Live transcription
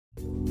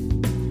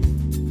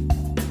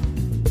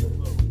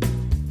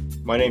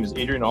My name is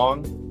Adrian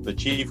Ong, the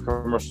Chief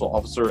Commercial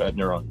Officer at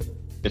Kneron.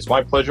 It's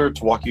my pleasure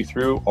to walk you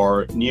through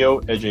our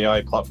KNEO Edge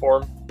AI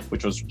platform,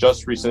 which was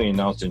just recently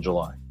announced in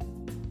July.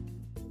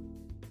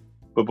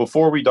 But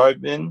before we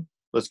dive in,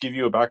 let's give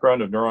you a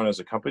background of Kneron as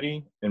a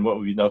company and what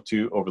we've been up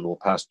to over the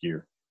past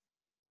year.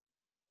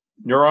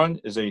 Kneron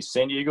is a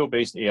San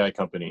Diego-based AI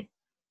company.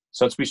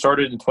 Since we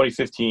started in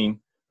 2015,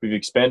 we've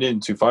expanded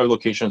into 5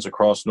 locations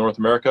across North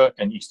America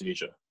and East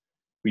Asia.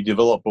 We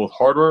develop both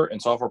hardware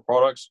and software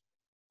products,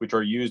 which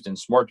are used in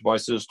smart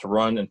devices to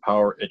run and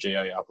power Edge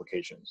AI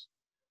applications.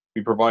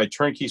 We provide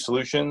turnkey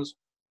solutions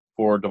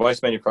for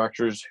device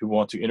manufacturers who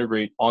want to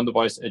integrate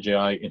on-device Edge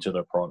AI into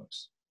their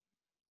products.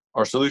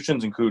 Our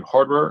solutions include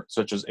hardware,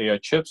 such as AI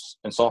chips,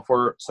 and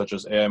software, such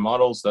as AI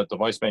models that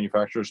device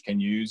manufacturers can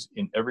use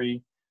in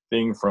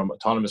everything from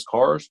autonomous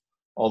cars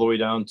all the way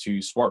down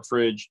to smart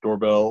fridge,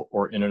 doorbell,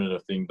 or Internet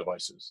of Things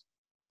devices.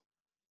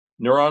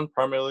 Kneron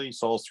primarily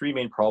solves 3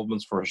 main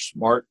problems for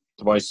smart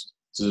devices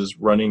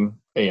running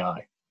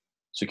AI: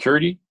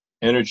 security,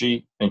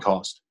 energy, and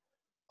cost,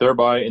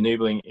 thereby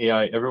enabling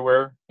AI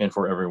everywhere and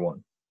for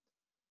everyone.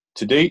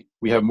 To date,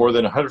 we have more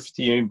than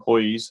 150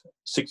 employees,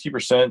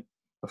 60%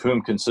 of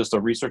whom consist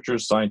of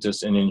researchers,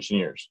 scientists, and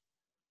engineers.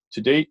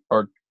 To date,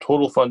 our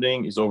total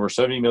funding is over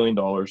 $70 million,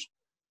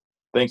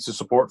 thanks to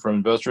support from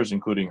investors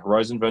including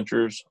Horizon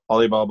Ventures,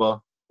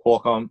 Alibaba,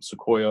 Qualcomm,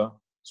 Sequoia,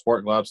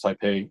 Spark Labs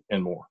Taipei,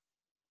 and more.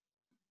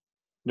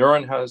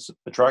 Kneron has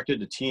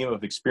attracted a team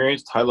of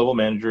experienced high-level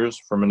managers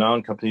from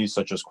renowned companies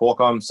such as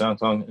Qualcomm,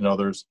 Samsung, and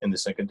others in the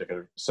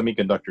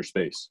semiconductor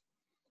space.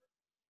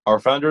 Our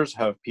founders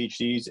have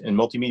PhDs in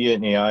multimedia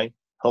and AI,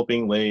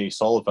 helping lay a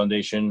solid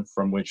foundation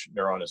from which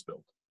Kneron is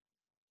built.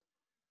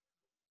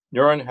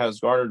 Kneron has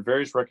garnered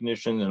various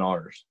recognition and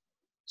honors.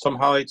 Some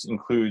highlights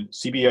include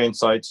CBI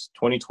Insight's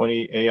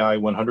 2020 AI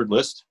 100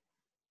 list,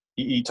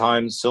 EE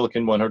Times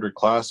Silicon 100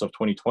 Class of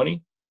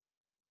 2020,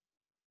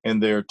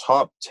 and their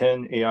top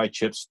 10 AI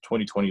chips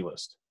 2020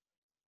 list.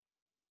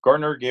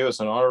 Gartner gave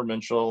us an honor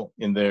mention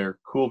in their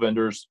Cool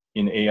Vendors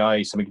in AI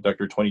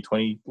Semiconductor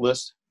 2020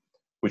 list,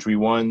 which we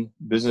won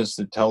Business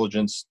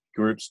Intelligence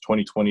Group's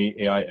 2020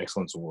 AI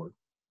Excellence Award.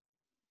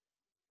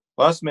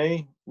 Last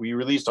May, we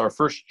released our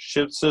first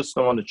chip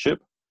system on the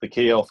chip, the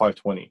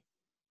KL520.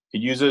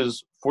 It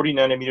uses 40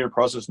 nanometer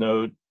process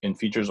node and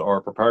features our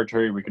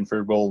proprietary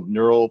reconfigurable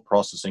neural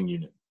processing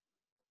unit.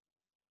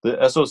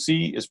 The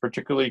SoC is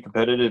particularly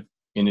competitive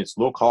in its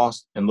low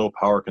cost and low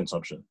power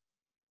consumption.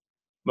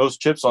 Most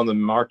chips on the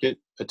market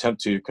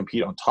attempt to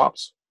compete on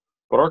TOPS,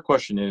 but our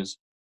question is,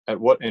 at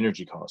what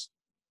energy cost?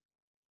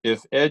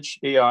 If Edge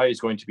AI is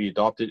going to be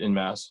adopted in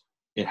mass,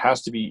 it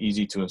has to be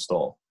easy to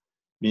install,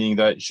 meaning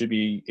that it should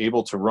be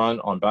able to run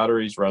on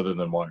batteries rather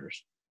than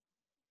wires.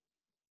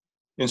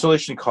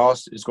 Installation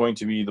cost is going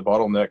to be the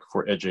bottleneck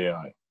for Edge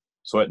AI.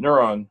 So at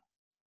Kneron,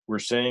 we're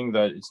saying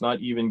that it's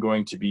not even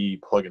going to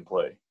be plug and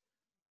play.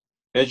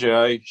 Edge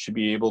AI should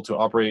be able to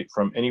operate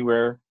from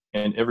anywhere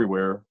and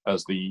everywhere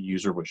as the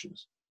user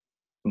wishes.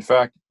 In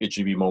fact, it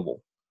should be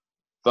mobile.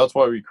 That's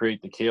why we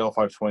create the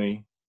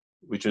KL520,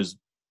 which is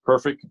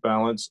perfect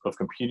balance of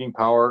computing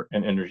power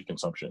and energy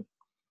consumption.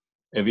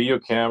 A video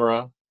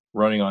camera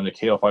running on the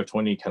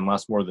KL520 can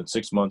last more than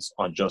 6 months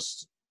on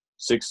just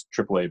 6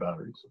 AAA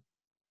batteries.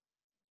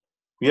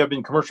 We have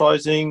been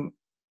commercializing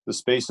the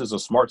spaces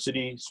of smart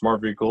city,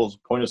 smart vehicles,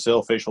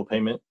 point-of-sale facial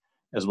payment,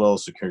 as well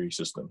as security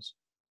systems.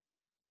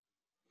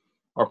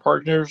 Our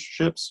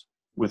partnerships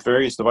with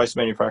various device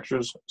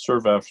manufacturers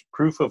serve as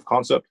proof of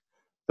concept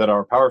that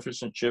our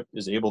power-efficient chip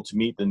is able to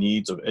meet the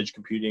needs of edge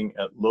computing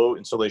at low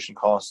installation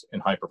costs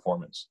and high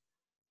performance.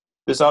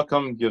 This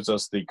outcome gives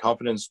us the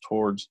confidence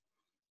towards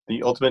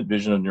the ultimate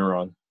vision of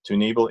Kneron to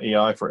enable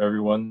AI for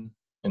everyone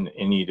in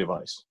any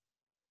device.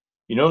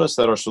 You notice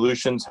that our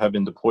solutions have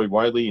been deployed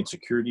widely in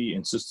security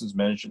and systems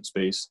management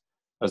space,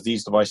 as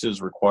these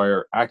devices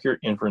require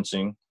accurate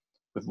inferencing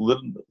with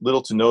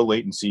little to no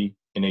latency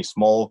in a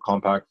small,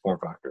 compact form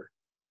factor.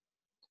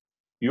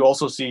 You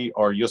also see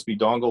our USB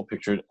dongle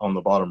pictured on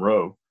the bottom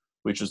row,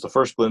 which is the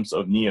first glimpse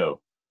of KNEO,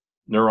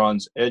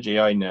 Kneron's Edge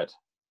AI net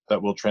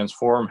that will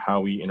transform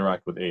how we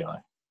interact with AI.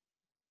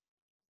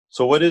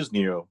 So what is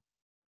KNEO?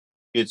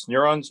 It's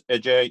Kneron's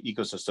Edge AI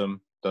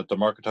ecosystem that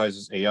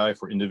democratizes AI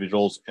for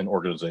individuals and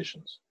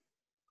organizations.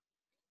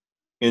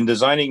 In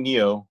designing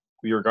KNEO,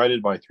 we are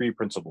guided by 3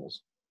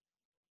 principles.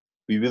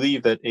 We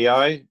believe that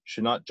AI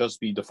should not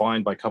just be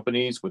defined by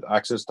companies with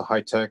access to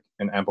high tech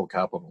and ample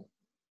capital.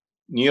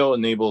 KNEO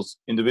enables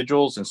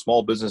individuals and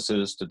small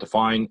businesses to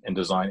define and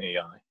design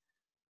AI.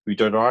 We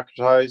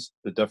democratize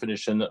the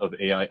definition of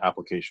AI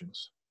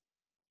applications.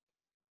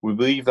 We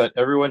believe that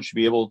everyone should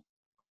be able to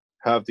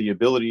have the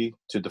ability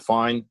to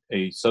define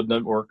a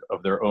subnetwork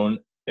of their own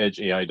Edge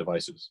AI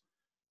devices.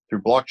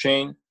 Through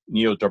blockchain,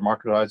 KNEO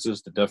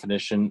democratizes the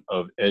definition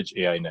of Edge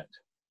AI net.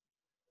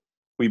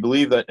 We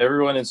believe that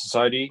everyone in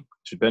society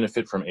should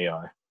benefit from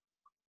AI.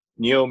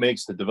 KNEO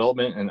makes the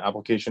development and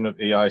application of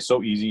AI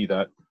so easy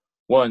that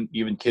 1,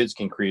 even kids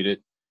can create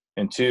it,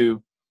 and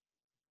 2,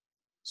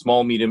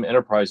 small, medium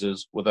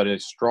enterprises without a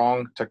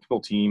strong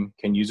technical team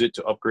can use it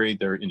to upgrade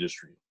their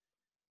industry.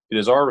 It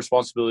is our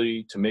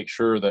responsibility to make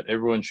sure that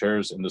everyone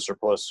shares in the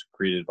surplus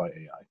created by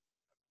AI.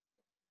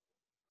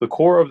 The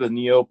core of the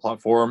KNEO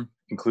platform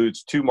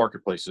includes two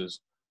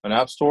marketplaces, an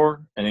app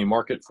store and a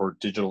market for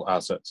digital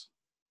assets.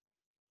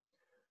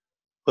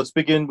 Let's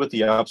begin with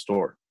the App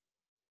Store.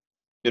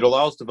 It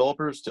allows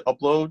developers to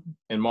upload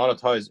and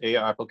monetize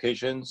AI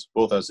applications,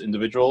 both as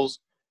individuals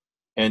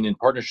and in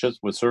partnerships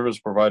with service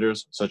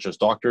providers such as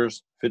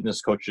doctors,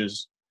 fitness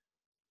coaches,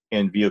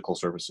 and vehicle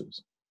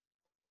services.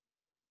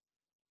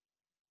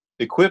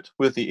 Equipped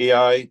with the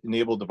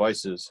AI-enabled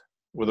devices,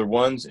 whether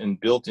ones in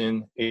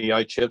built-in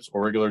AI chips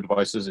or regular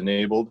devices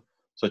enabled,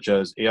 such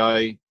as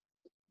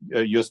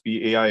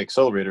USB AI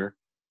accelerator,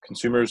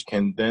 consumers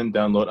can then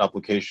download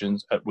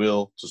applications at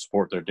will to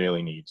support their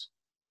daily needs.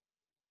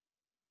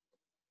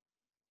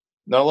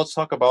 Now let's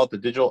talk about the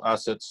digital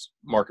assets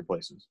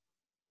marketplaces.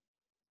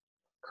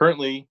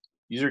 Currently,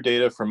 user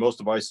data from most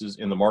devices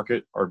in the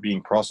market are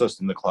being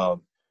processed in the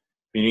cloud,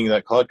 meaning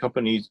that cloud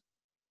companies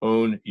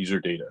own user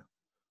data.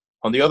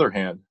 On the other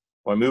hand,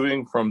 by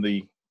moving from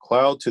the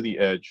cloud to the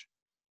edge,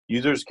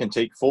 users can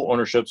take full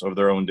ownership of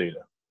their own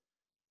data,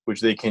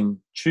 which they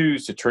can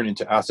choose to turn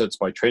into assets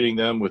by trading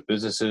them with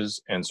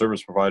businesses and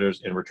service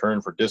providers in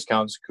return for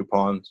discounts,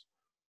 coupons,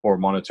 or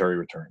monetary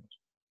returns.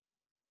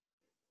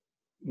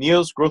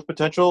 KNEO's growth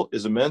potential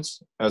is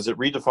immense as it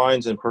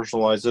redefines and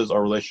personalizes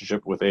our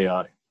relationship with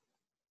AI.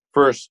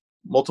 First,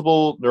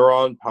 multiple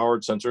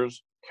neuron-powered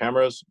sensors,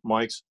 cameras,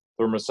 mics,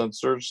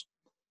 thermosensors,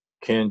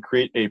 can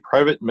create a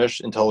private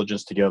mesh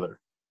intelligence together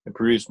and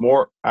produce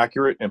more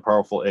accurate and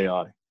powerful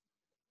AI.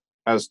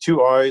 As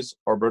two eyes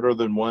are better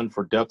than one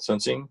for depth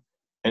sensing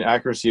and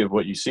accuracy of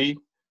what you see,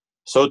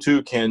 so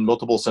too can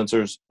multiple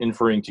sensors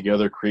inferring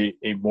together create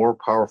a more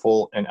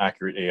powerful and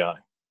accurate AI.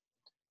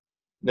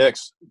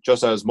 Next,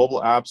 just as mobile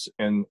apps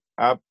and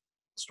app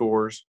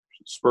stores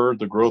spurred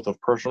the growth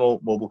of personal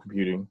mobile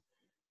computing,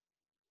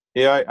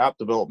 AI app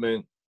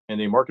development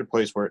and a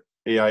marketplace where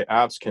AI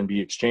apps can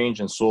be exchanged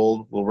and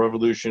sold will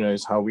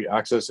revolutionize how we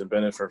access and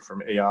benefit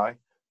from AI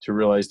to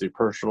realize the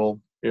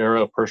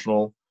era of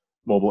personal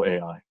mobile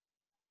AI.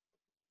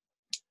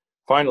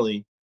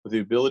 Finally, with the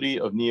ability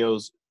of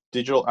KNEO's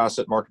digital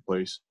asset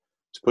marketplace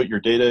to put your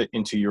data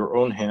into your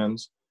own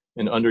hands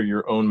and under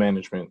your own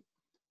management,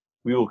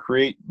 we will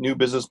create new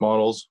business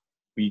models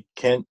we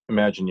can't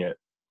imagine yet.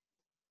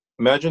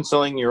 Imagine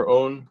selling your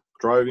own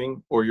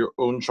driving or your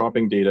own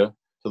shopping data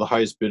to the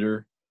highest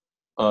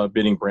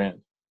bidding brand.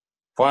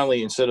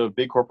 Finally, instead of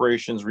big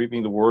corporations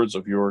reaping the rewards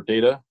of your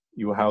data,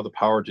 you will have the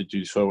power to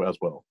do so as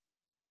well.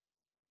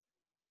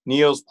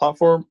 KNEO's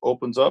platform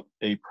opens up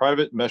a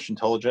private mesh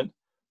intelligence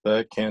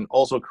that can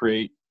also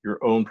create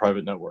your own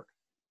private network.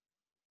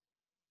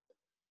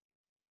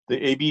 The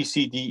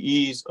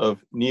ABCDEs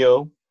of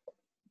KNEO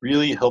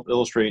really help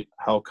illustrate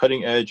how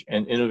cutting edge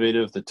and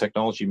innovative the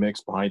technology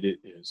mix behind it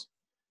is.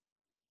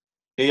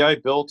 AI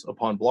built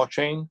upon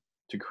blockchain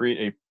to create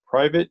a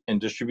private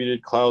and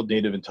distributed cloud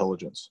native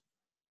intelligence.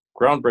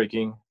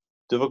 Groundbreaking,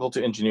 difficult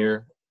to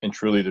engineer, and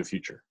truly the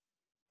future.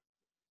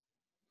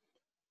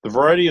 The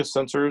variety of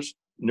sensors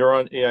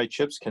Kneron AI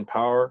chips can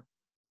power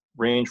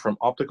range from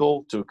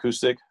optical to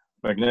acoustic,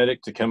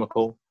 magnetic to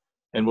chemical,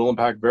 and will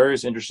impact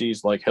various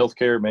industries like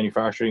healthcare,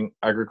 manufacturing,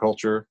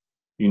 agriculture,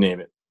 you name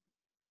it.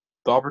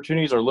 The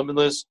opportunities are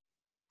limitless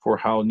for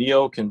how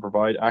KNEO can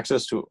provide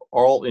access to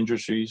all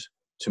industries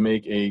to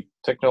make a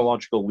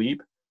technological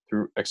leap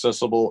through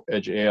accessible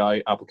edge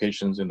AI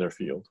applications in their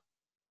field.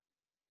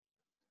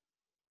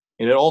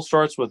 And it all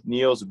starts with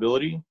KNEO's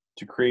ability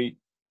to create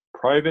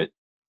private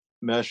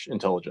mesh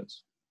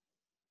intelligence.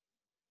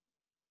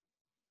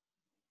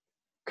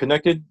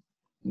 Connected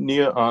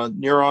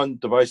Kneron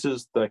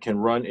devices that can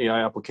run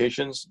AI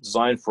applications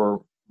designed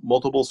for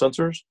multiple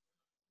sensors.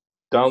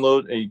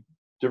 Download a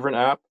different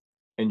app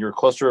and your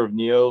cluster of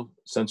KNEO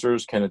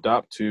sensors can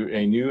adapt to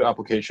a new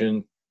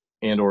application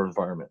and/or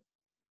environment.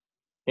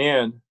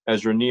 And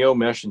as your KNEO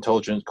mesh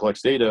intelligence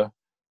collects data,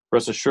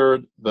 rest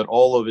assured that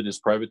all of it is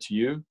private to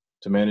you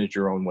to manage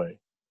your own way.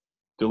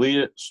 Delete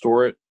it,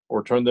 store it,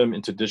 or turn them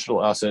into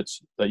digital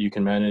assets that you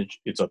can manage.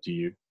 It's up to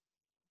you.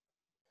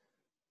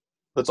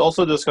 Let's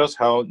also discuss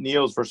how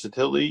KNEO's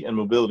versatility and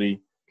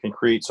mobility can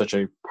create such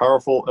a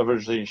powerful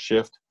evolutionary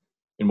shift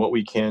in what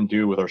we can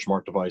do with our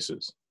smart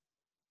devices.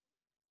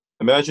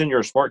 Imagine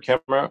your smart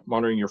camera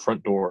monitoring your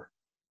front door.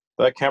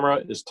 That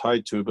camera is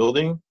tied to a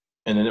building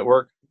and a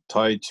network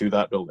tied to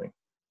that building.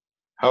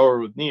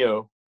 However, with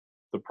KNEO,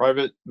 the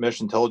private mesh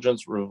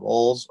intelligence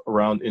revolves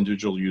around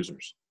individual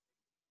users.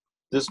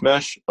 This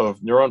mesh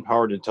of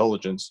neuron-powered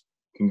intelligence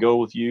can go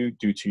with you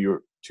due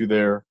to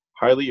their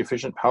highly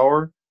efficient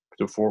power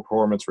to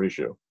performance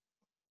ratio.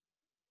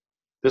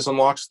 This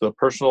unlocks the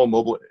personal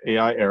mobile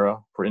AI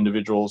era for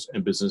individuals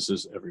and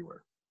businesses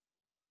everywhere.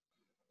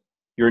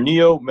 Your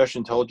KNEO mesh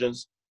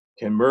intelligence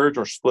can merge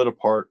or split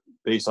apart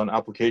based on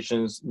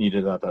applications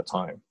needed at that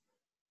time.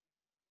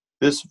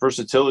 This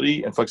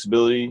versatility and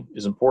flexibility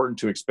is important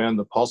to expand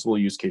the possible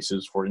use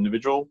cases for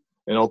individual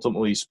and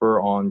ultimately spur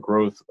on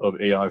growth of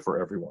AI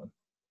for everyone.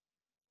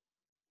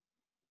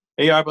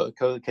 AI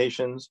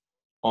applications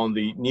on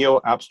the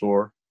KNEO App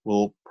Store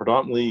will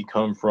predominantly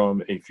come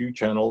from a few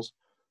channels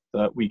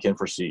that we can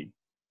foresee.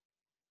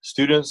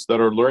 Students that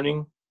are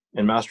learning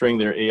and mastering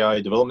their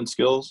AI development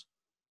skills,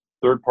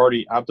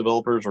 third-party app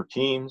developers or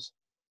teams,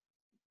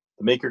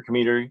 the maker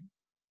community,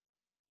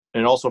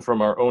 and also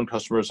from our own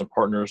customers and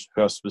partners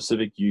who have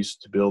specific use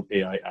to build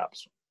AI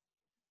apps.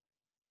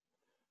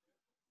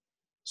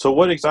 So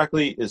what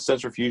exactly is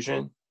sensor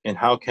fusion and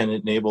how can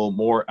it enable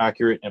more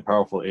accurate and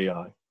powerful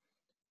AI?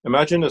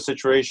 Imagine a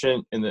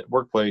situation in the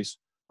workplace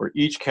where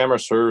each camera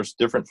serves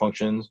different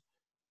functions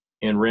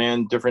and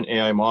ran different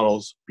AI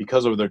models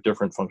because of their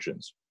different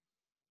functions.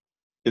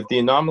 If the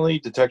anomaly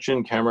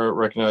detection camera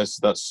recognizes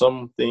that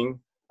something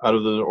out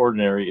of the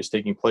ordinary is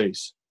taking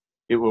place,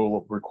 it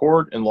will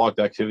record and log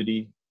the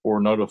activity or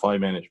notify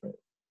management.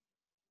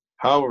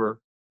 However,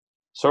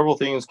 several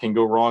things can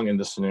go wrong in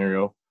this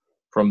scenario,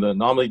 from the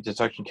anomaly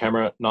detection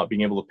camera not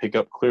being able to pick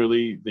up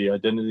clearly the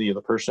identity of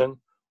the person,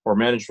 or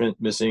management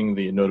missing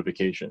the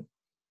notification,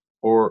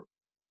 or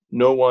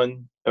no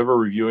one ever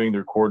reviewing the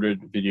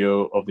recorded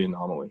video of the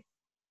anomaly.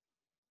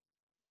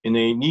 In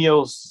a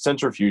KNEO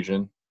sensor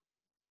fusion,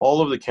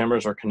 all of the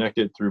cameras are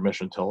connected through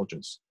mesh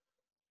intelligence.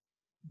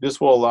 This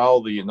will allow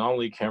the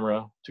anomaly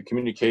camera to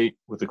communicate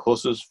with the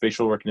closest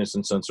facial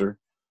recognition sensor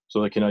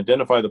so they can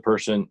identify the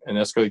person and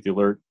escalate the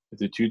alert if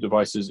the two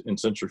devices in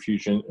sensor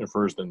fusion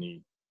infers the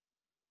need.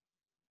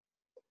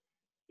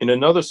 In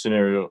another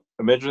scenario,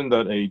 imagine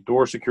that a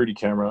door security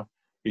camera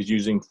is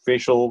using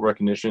facial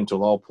recognition to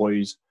allow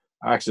employees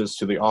access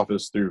to the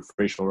office through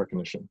facial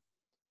recognition.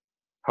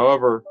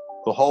 However,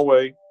 the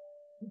hallway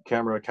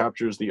camera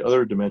captures the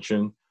other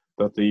dimension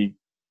that the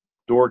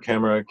door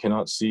camera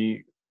cannot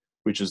see,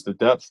 which is the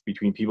depth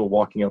between people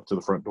walking up to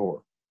the front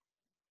door.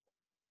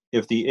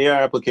 If the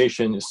AI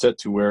application is set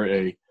to where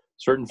a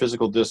certain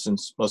physical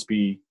distance must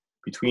be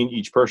between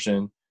each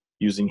person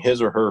using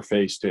his or her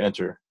face to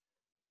enter,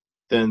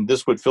 then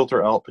this would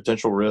filter out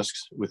potential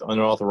risks with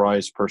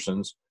unauthorized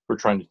persons who are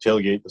trying to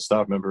tailgate the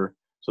staff member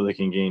so they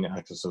can gain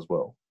access as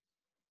well.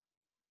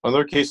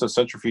 Another case of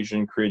sensor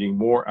fusion creating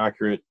more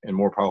accurate and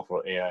more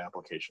powerful AI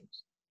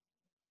applications.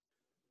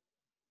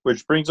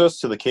 Which brings us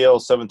to the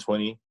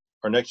KL720,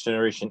 our next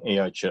generation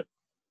AI chip.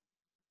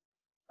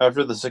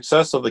 After the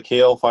success of the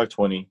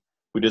KL520,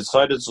 we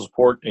decided to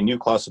support a new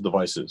class of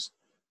devices,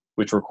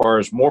 which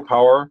requires more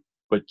power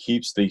but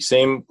keeps the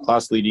same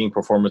class-leading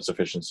performance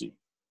efficiency.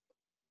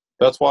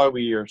 That's why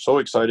we are so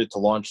excited to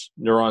launch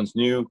Kneron's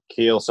new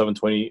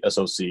KL720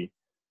 SoC,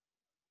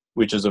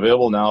 which is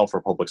available now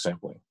for public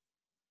sampling.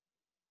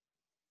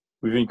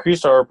 We've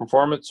increased our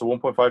performance to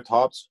 1.5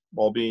 tops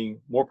while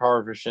being more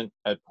power efficient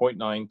at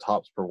 0.9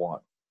 tops per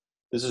watt.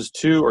 This is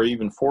 2 or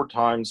even 4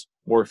 times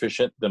more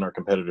efficient than our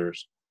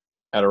competitors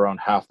at around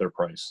half their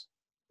price.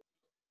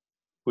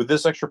 With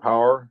this extra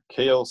power,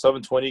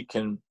 KL720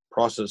 can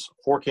process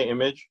 4K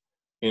image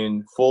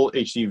in full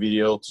HD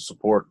video to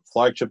support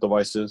flagship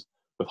devices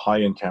with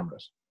high-end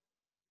cameras.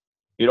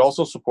 It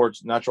also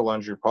supports natural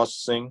language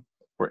processing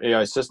for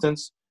AI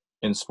assistants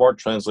and smart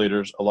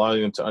translators,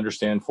 allowing them to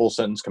understand full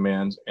sentence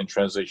commands and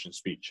translation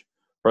speech,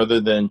 rather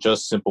than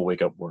just simple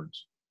wake-up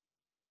words.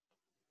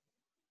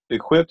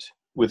 Equipped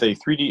with a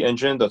 3D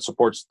engine that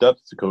supports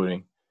depth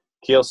decoding,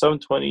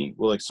 KL720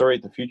 will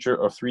accelerate the future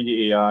of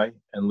 3D AI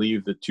and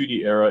leave the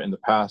 2D era in the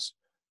past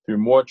through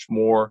much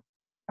more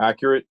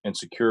accurate and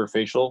secure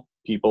facial,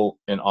 people,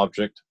 and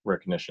object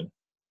recognition.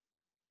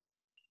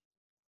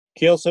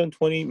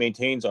 KL720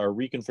 maintains our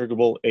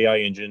reconfigurable AI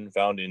engine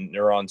found in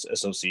Kneron's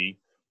SoC,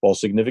 while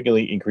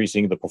significantly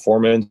increasing the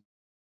performance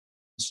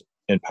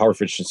and power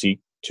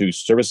efficiency to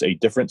service a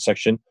different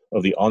section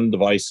of the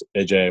on-device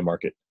edge AI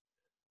market.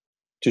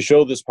 To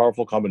show this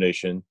powerful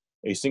combination,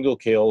 a single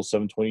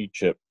KL720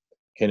 chip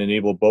can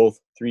enable both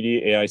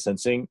 3D AI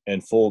sensing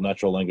and full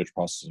natural language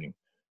processing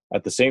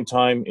at the same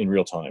time in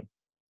real time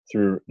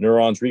through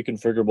Kneron's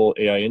reconfigurable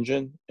AI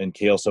engine and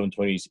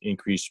KL720's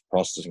increased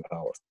processing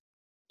power.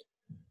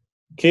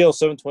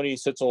 KL720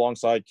 sits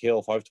alongside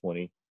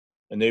KL520,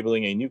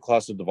 enabling a new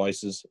class of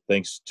devices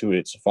thanks to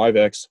its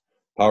 5x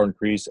power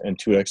increase and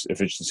 2x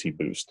efficiency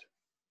boost.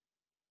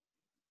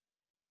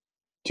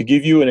 To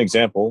give you an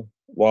example,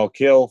 while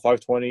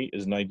KL520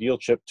 is an ideal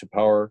chip to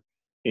power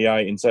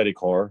AI inside a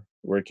car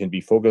where it can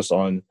be focused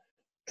on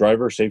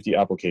driver safety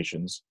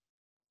applications,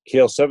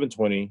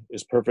 KL720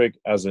 is perfect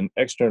as an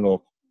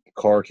external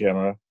car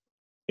camera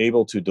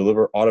able to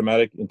deliver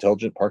automatic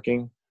intelligent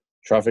parking,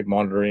 traffic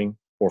monitoring,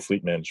 or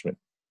fleet management.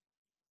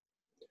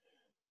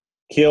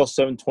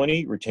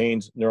 KL720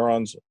 retains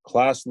Kneron's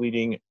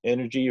class-leading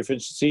energy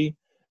efficiency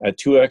at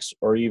 2x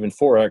or even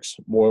 4x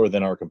more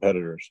than our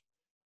competitors,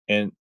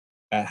 and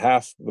at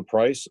half the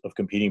price of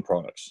competing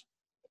products.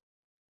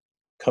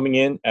 Coming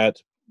in at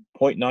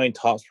 0.9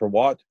 tops per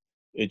watt,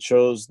 it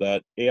shows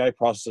that AI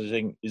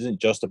processing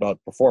isn't just about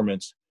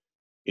performance,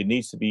 it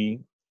needs to be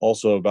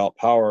also about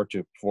power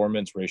to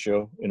performance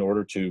ratio in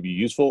order to be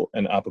useful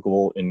and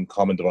applicable in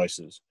common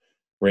devices,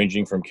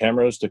 ranging from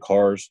cameras to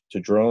cars to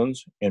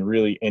drones and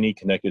really any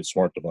connected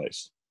smart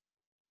device.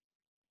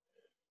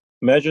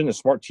 Imagine a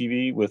smart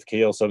TV with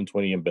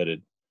KL720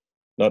 embedded.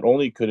 Not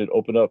only could it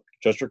open up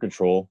gesture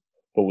control,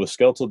 but with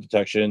skeletal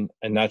detection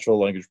and natural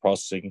language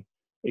processing,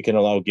 it can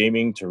allow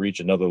gaming to reach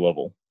another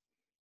level.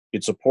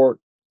 Its support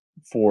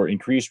for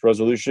increased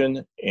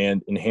resolution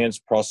and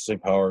enhanced processing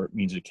power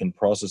means it can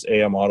process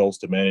AI models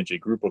to manage a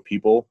group of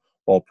people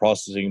while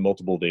processing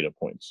multiple data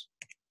points.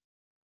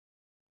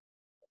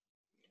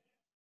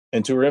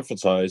 And to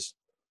emphasize,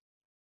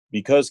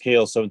 because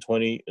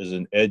KL720 is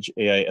an edge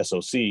AI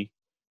SoC,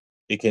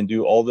 it can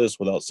do all this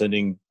without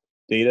sending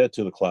data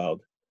to the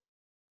cloud.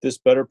 This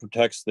better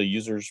protects the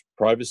user's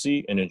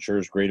privacy and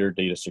ensures greater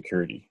data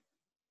security.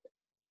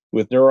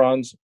 With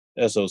Kneron's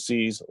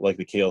SoCs like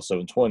the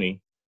KL720,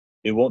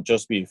 it won't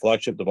just be a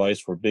flagship device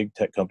for big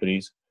tech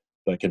companies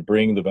that can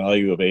bring the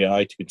value of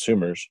AI to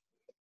consumers.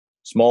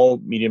 Small,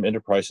 medium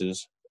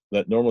enterprises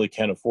that normally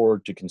can't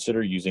afford to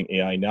consider using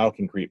AI now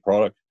can create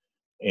product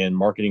and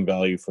marketing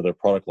value for their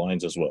product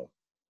lines as well.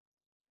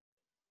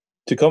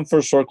 To come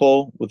full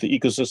circle with the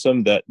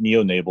ecosystem that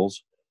KNEO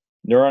enables,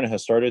 Kneron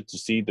has started to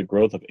see the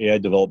growth of AI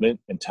development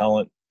and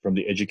talent from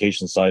the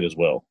education side as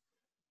well.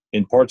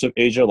 In parts of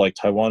Asia like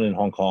Taiwan and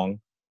Hong Kong,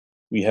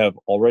 we have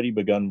already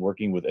begun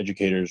working with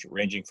educators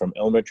ranging from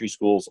elementary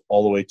schools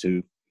all the way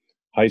to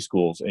high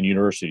schools and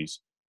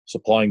universities,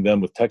 supplying them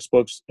with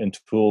textbooks and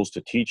tools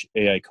to teach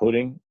AI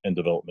coding and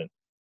development.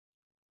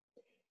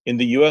 In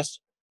the US,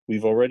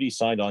 we've already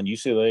signed on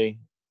UCLA,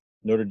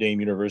 Notre Dame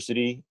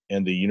University,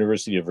 and the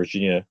University of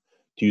Virginia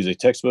to use a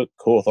textbook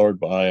co-authored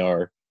by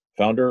our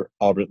founder,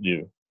 Albert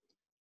Liu.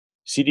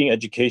 Seeding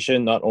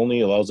education not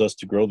only allows us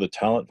to grow the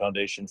talent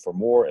foundation for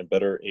more and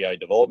better AI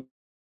development,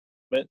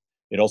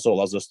 it also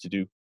allows us to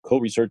do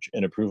co-research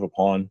and improve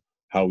upon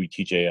how we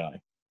teach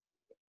AI.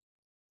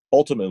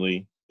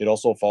 Ultimately, it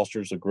also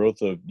fosters the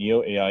growth of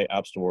KNEO AI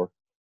App Store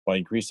by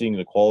increasing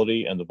the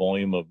quality and the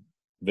volume of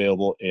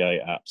available AI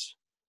apps.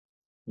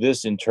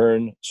 This, in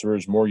turn,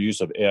 serves more use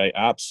of AI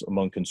apps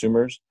among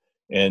consumers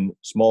and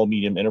small,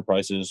 medium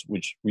enterprises,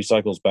 which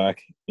recycles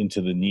back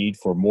into the need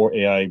for more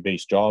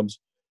AI-based jobs,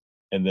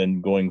 and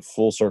then going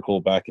full circle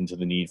back into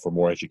the need for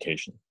more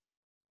education.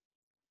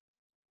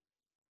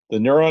 The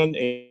Kneron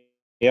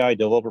AI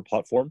developer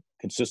platform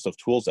consists of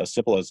tools as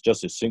simple as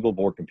just a single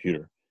board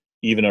computer,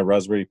 even a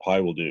Raspberry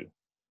Pi will do.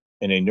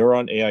 And a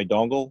Kneron AI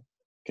dongle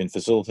can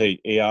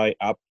facilitate AI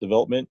app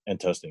development and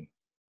testing.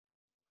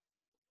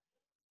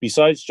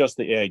 Besides just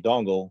the AI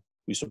dongle,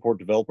 we support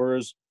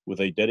developers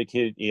with a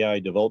dedicated AI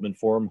development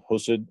forum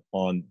hosted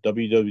on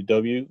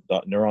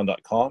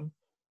www.kneron.com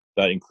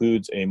that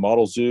includes a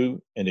model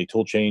zoo and a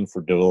toolchain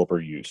for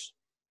developer use.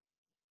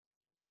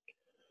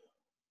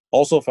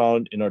 Also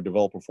found in our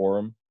developer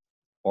forum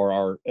are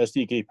our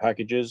SDK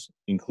packages,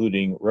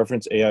 including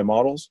reference AI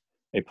models,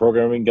 a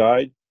programming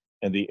guide,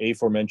 and the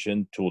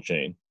aforementioned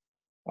toolchain.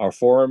 Our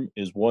forum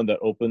is one that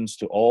opens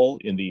to all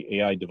in the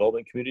AI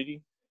development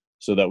community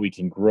so that we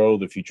can grow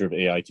the future of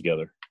AI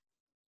together.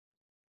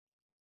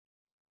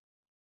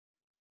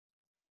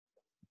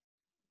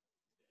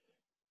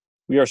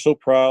 We are so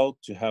proud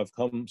to have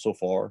come so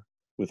far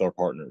with our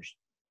partners,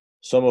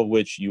 some of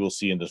which you will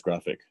see in this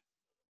graphic.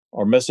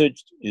 Our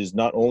message is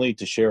not only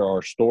to share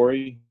our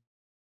story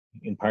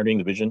in pioneering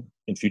the vision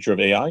and future of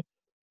AI,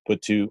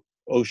 but to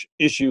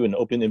issue an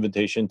open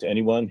invitation to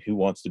anyone who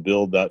wants to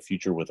build that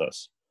future with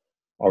us.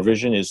 Our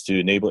vision is to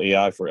enable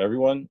AI for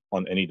everyone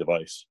on any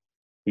device.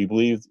 We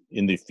believe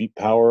in the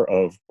power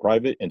of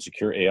private and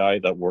secure AI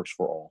that works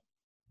for all.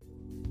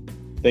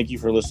 Thank you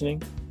for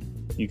listening.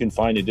 You can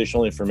find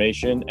additional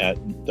information at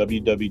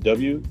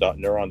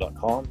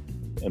www.kneron.com,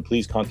 and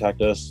please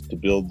contact us to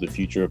build the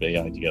future of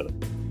AI together.